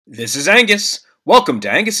This is Angus. Welcome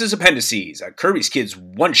to Angus's Appendices, a Kirby's Kids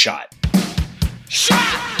one-shot.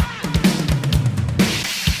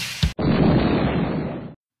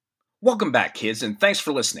 Welcome back, kids, and thanks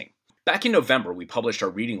for listening. Back in November, we published our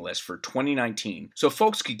reading list for 2019 so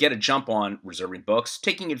folks could get a jump on reserving books,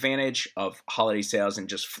 taking advantage of holiday sales, and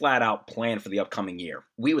just flat out plan for the upcoming year.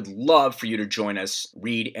 We would love for you to join us,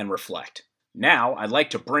 read, and reflect. Now, I'd like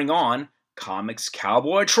to bring on Comics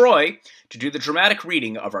Cowboy Troy to do the dramatic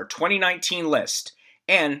reading of our 2019 list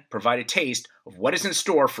and provide a taste of what is in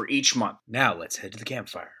store for each month. Now, let's head to the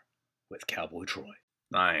campfire with Cowboy Troy.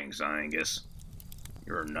 Thanks, Angus.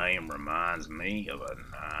 Your name reminds me of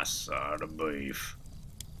a nice side of beef.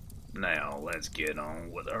 Now, let's get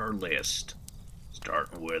on with our list,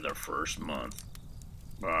 starting with our first month.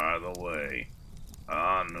 By the way,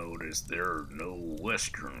 I noticed there are no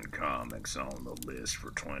Western comics on the list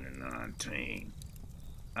for 2019.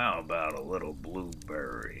 How about a little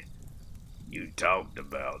Blueberry? You talked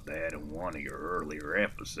about that in one of your earlier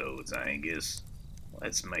episodes, Angus.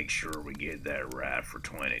 Let's make sure we get that right for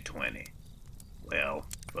 2020. Well,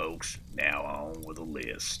 folks, now on with the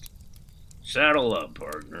list. Saddle up,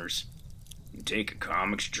 partners, and take a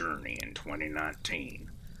comics journey in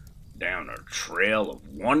 2019 down a trail of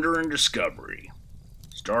wonder and discovery,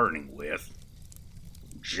 starting with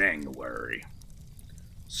January.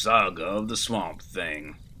 Saga of the Swamp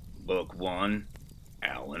Thing, Book 1,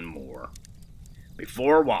 Alan Moore.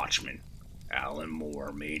 Before Watchmen, Alan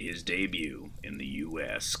Moore made his debut in the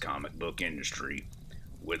U.S. comic book industry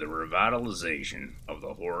with a revitalization of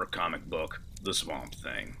the horror comic book The Swamp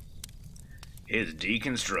Thing. His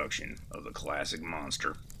deconstruction of the classic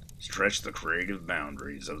monster stretched the creative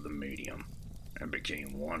boundaries of the medium and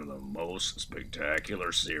became one of the most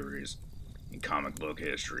spectacular series in comic book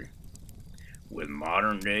history. With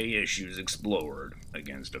modern-day issues explored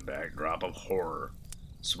against a backdrop of horror,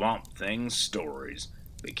 Swamp Thing's stories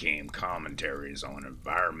became commentaries on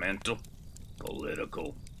environmental,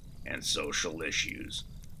 political, and social issues,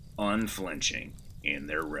 unflinching in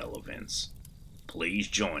their relevance. Please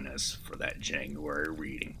join us for that January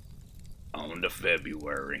reading. On to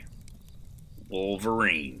February.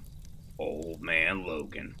 Wolverine, Old Man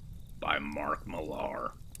Logan by Mark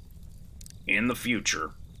Millar. In the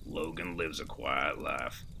future, Logan lives a quiet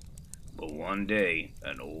life, but one day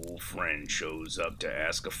an old friend shows up to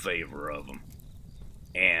ask a favor of him,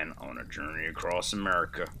 and on a journey across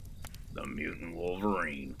America, the mutant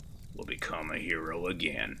Wolverine will become a hero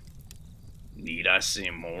again. Need I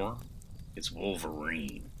say more? It's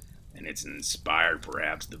Wolverine, and it's inspired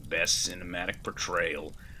perhaps the best cinematic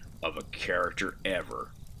portrayal of a character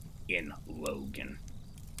ever in Logan.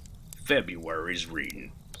 February's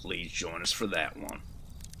reading. Please join us for that one.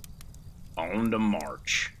 On to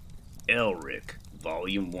March. Elric,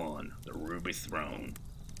 Volume 1, The Ruby Throne,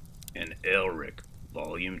 and Elric,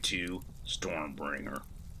 Volume 2, Stormbringer.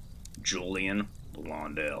 Julian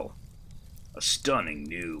Blondell. A stunning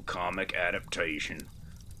new comic adaptation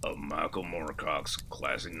of Michael Moorcock's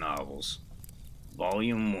classic novels.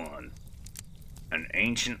 Volume 1. An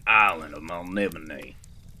ancient island of Melniboné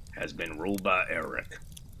has been ruled by Eric,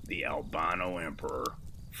 the albino emperor,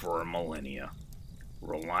 for millennia.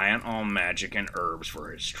 Reliant on magic and herbs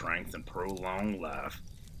for his strength and prolonged life,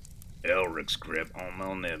 Elric's grip on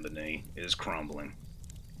Melniboné is crumbling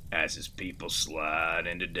as his people slide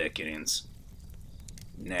into decadence.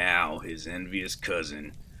 Now his envious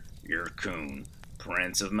cousin, Yyrkoon,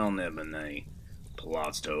 Prince of Melniboné,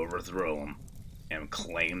 plots to overthrow him and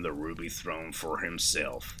claim the Ruby Throne for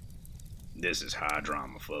himself. This is high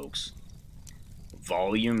drama, folks.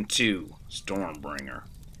 Volume 2, Stormbringer.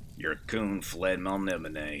 Yyrkoon fled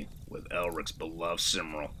Melniboné with Elric's beloved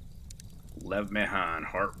Cymril. Left behind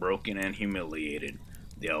heartbroken and humiliated,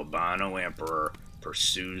 the albino emperor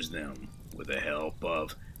pursues them with the help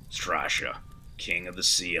of Strasha, king of the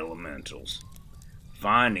sea elementals.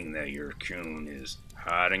 Finding that Yyrkoon is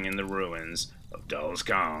hiding in the ruins of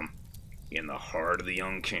Dol-Skalm, in the heart of the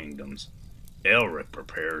Young Kingdoms, Elric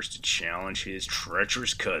prepares to challenge his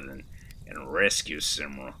treacherous cousin and rescue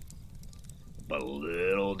Cymril. But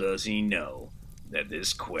little does he know that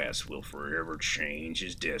this quest will forever change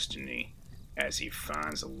his destiny as he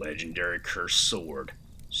finds the legendary cursed sword,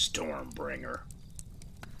 Stormbringer.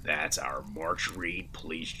 That's our March read.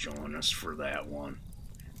 Please join us for that one.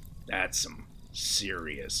 That's some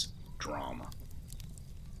serious drama.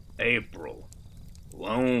 April.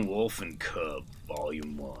 Lone Wolf and Cub,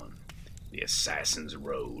 Volume 1. The Assassin's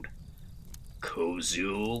Road.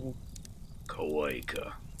 Kozul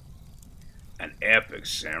Kawaka. An epic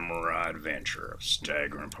samurai adventure of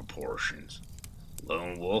staggering proportions.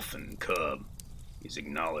 Lone Wolf and Cub He's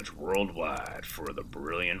acknowledged worldwide for the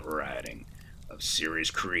brilliant writing of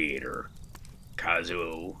series creator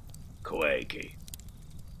Kazuo Koike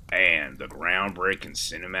and the groundbreaking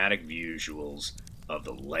cinematic visuals of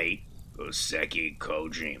the late Oseki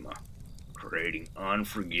Kojima, creating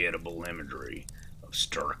unforgettable imagery of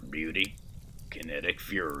stark beauty, kinetic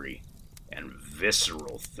fury, and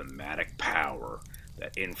visceral thematic power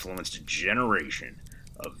that influenced a generation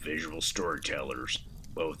of visual storytellers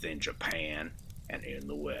both in Japan and in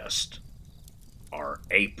the West. Our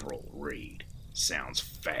April read sounds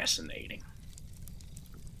fascinating.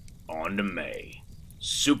 On to May.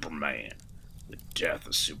 Superman, the death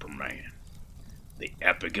of Superman. The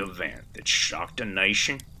epic event that shocked a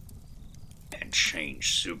nation and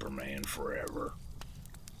changed Superman forever.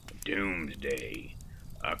 Doomsday,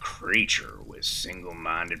 a creature with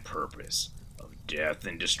single-minded purpose of death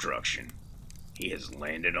and destruction. He has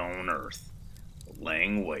landed on Earth,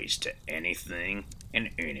 laying waste to anything and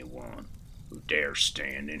anyone who dares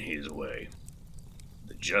stand in his way.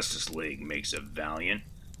 The Justice League makes a valiant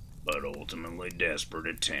but ultimately desperate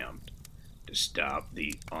attempt to stop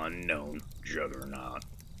the unknown Juggernaut.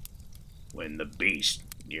 When the Beast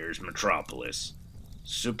nears Metropolis,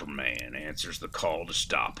 Superman answers the call to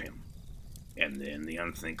stop him, and then the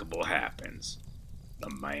unthinkable happens.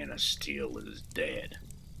 The Man of Steel is dead.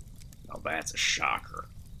 Now that's a shocker.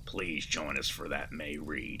 Please join us for that May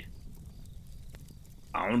read.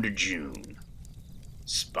 On to June.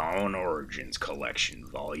 Spawn Origins Collection,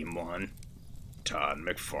 Volume 1, Todd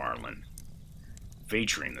McFarlane.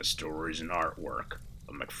 Featuring the stories and artwork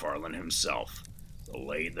of McFarlane himself, that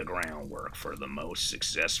laid the groundwork for the most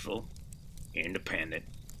successful independent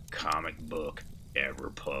comic book ever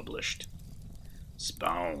published.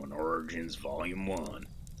 Spawn Origins Volume 1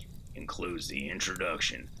 includes the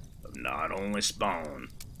introduction of not only Spawn,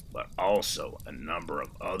 but also a number of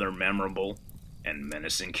other memorable and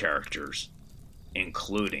menacing characters,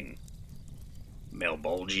 including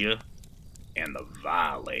Melbolgia and the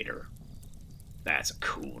Violator. That's a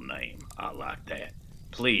cool name. I like that.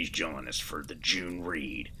 Please join us for the June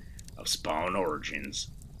read of Spawn Origins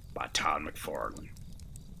by Todd McFarlane.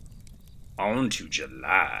 On to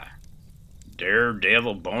July.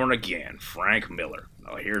 Daredevil Born Again, Frank Miller.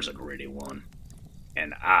 Now here's a gritty one.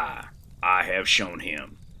 And I have shown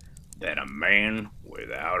him that a man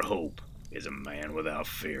without hope is a man without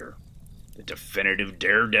fear. The definitive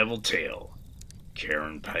Daredevil tale.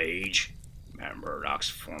 Karen Page, Matt Murdock's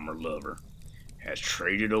former lover, has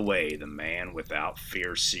traded away the man without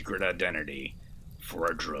fear's secret identity for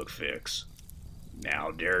a drug fix.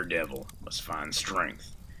 Now Daredevil must find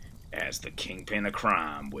strength, as the kingpin of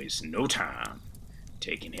crime wastes no time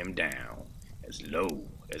taking him down as low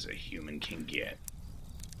as a human can get.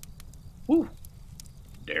 Woo!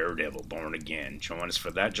 Daredevil Born Again. Join us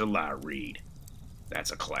for that July read.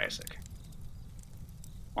 That's a classic.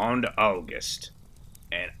 On to August,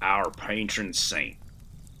 and Our Patron Saint.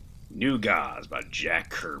 New Gods by Jack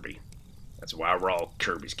Kirby. That's why we're all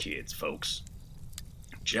Kirby's kids, folks.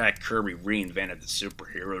 Jack Kirby reinvented the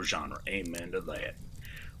superhero genre. Amen to that.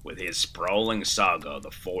 With his sprawling saga,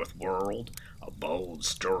 The Fourth World, a bold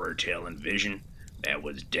storytelling vision that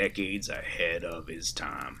was decades ahead of his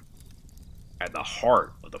time. At the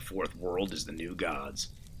heart of The Fourth World is The New Gods,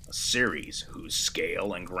 a series whose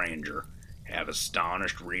scale and grandeur have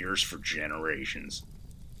astonished readers for generations,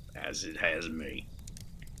 as it has me.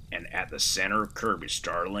 And at the center of Kirby's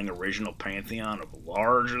startling original pantheon of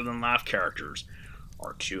larger-than-life characters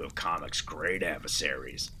are two of comics' great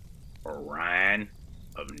adversaries, Orion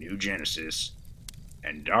of New Genesis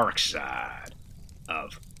and Darkseid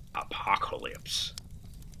of Apocalypse.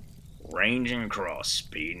 Ranging across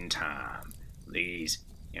speed and time, these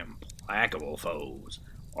implacable foes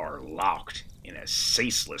are locked in a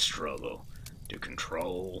ceaseless struggle to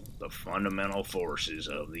control the fundamental forces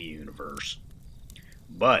of the universe.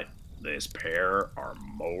 But this pair are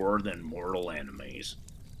more than mortal enemies.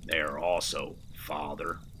 They are also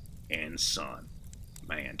father and son.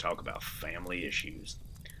 Man, talk about family issues.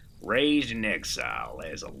 Raised in exile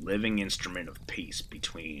as a living instrument of peace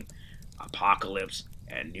between Apocalypse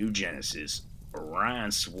and New Genesis,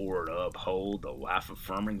 Orion swore to uphold the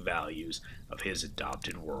life-affirming values of his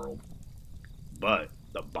adopted world. But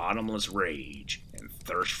the bottomless rage and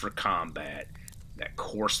thirst for combat that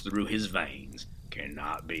course through his veins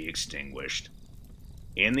cannot be extinguished.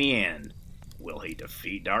 In the end, will he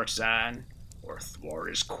defeat Darkseid or thwart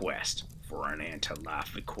his quest for an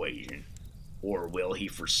anti-life equation? Or will he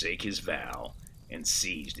forsake his vow and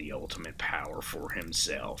seize the ultimate power for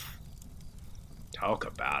himself? Talk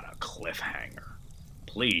about a cliffhanger.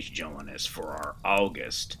 Please join us for our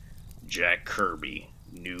August Jack Kirby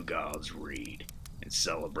New Gods read. in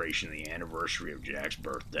celebration of the anniversary of Jack's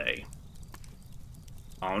birthday.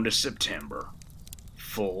 On to September.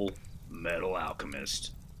 Full Metal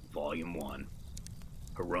Alchemist, Volume 1.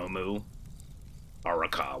 Hiromu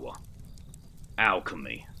Arakawa.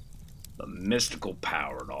 Alchemy. The mystical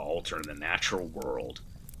power to alter the natural world.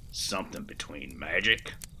 Something between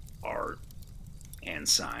magic, art, and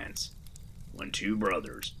science. When two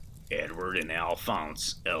brothers, Edward and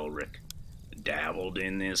Alphonse Elric, dabbled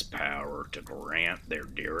in this power to grant their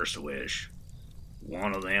dearest wish,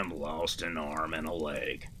 one of them lost an arm and a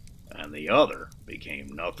leg, and the other became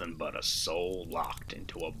nothing but a soul locked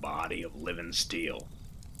into a body of living steel.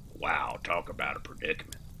 Wow, talk about a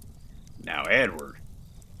predicament. Now Edward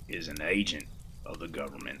is an agent of the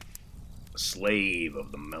government, a slave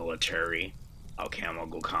of the military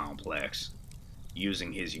alchemical complex,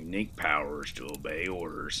 using his unique powers to obey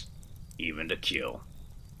orders, even to kill.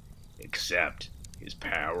 Except his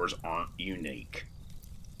powers aren't unique.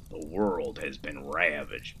 The world has been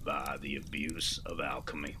ravaged by the abuse of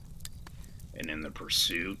alchemy, and in the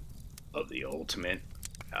pursuit of the ultimate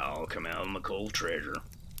alchemical treasure,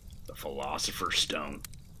 the Philosopher's Stone.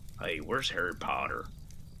 Hey, where's Harry Potter?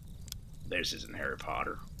 This isn't Harry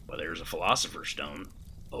Potter, but there's a Philosopher's Stone.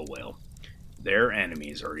 Oh well. Their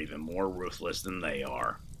enemies are even more ruthless than they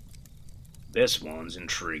are. This one's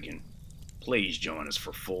intriguing. Please join us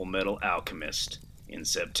for Full Metal Alchemist in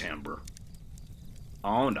September.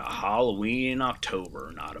 On to Halloween in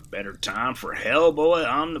October. Not a better time for Hellboy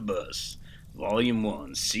Omnibus, Volume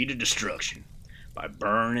 1, Seed of Destruction, by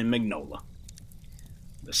Byrne and Mignola.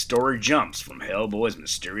 The story jumps from Hellboy's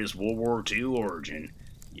mysterious World War II origin,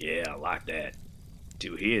 yeah, I like that,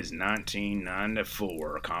 to his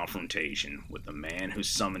 1994 confrontation with the man who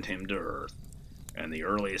summoned him to Earth, and the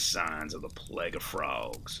earliest signs of the Plague of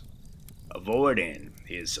Frogs. Avoiding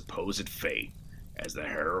his supposed fate as the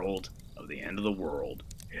herald of the end of the world,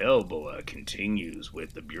 Hellboy continues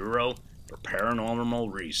with the Bureau for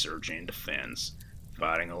Paranormal Research and Defense,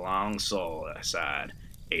 fighting alongside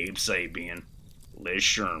Abe Sapien, Liz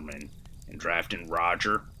Sherman, and drafting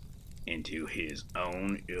Roger into his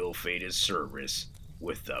own ill-fated service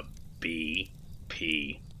with the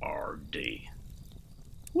BPRD.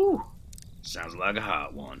 Whew, sounds like a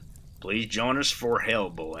hot one. Please join us for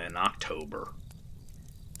Hellboy in October.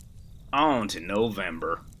 On to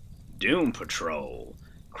November. Doom Patrol,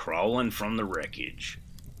 Crawling from the Wreckage,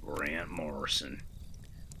 Grant Morrison.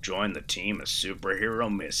 Join the team of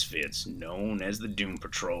superhero misfits known as the Doom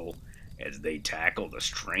Patrol as they tackle the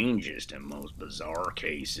strangest and most bizarre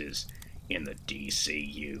cases in the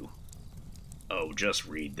DCU. Oh, just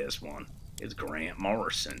read this one. It's Grant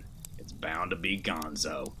Morrison. It's bound to be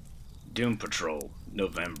gonzo. Doom Patrol,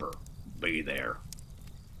 November. Be there.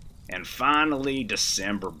 And finally,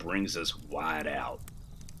 December brings us White Out.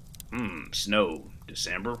 Snow.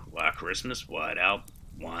 December? Why Christmas? White Out?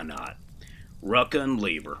 Why not? Rucka and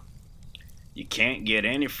Lieber. You can't get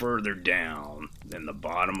any further down than the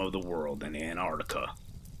bottom of the world than Antarctica.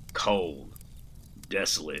 Cold.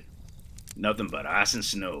 Desolate. Nothing but ice and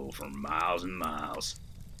snow for miles and miles.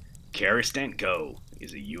 Carrie Stanko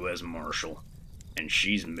is a U.S. Marshal, and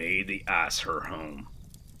she's made the ice her home.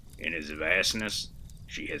 In its vastness,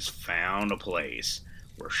 she has found a place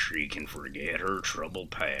where she can forget her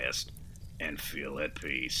troubled past and feel at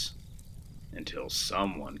peace until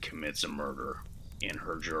someone commits a murder in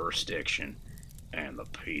her jurisdiction and the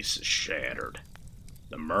peace is shattered.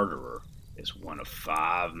 The murderer is one of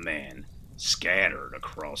 5 men scattered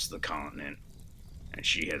across the continent, and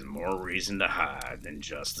she has more reason to hide than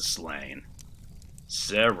just the slain.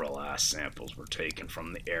 Several ice samples were taken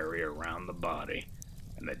from the area around the body,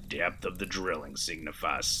 and the depth of the drilling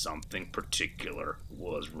signifies something particular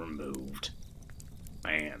was removed.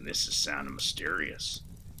 Man, this is sounding mysterious.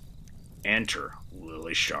 Enter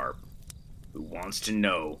Lily Sharp, who wants to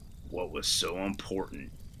know what was so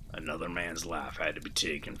important another man's life had to be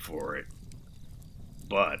taken for it.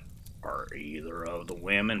 But are either of the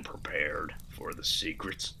women prepared for the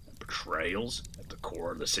secrets and betrayals at the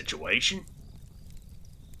core of the situation?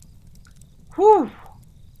 Whew!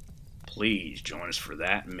 Please join us for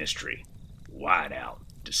that mystery. White Out,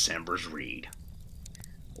 December's read.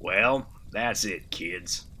 Well, that's it,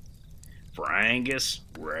 kids. For Angus,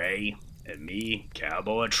 Ray, and me,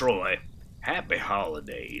 Cowboy Troy, happy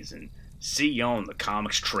holidays, and see you on the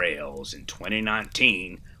comics trails in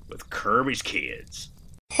 2019 with Kirby's Kids.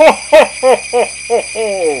 Ho ho ho ho ho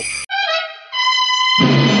ho!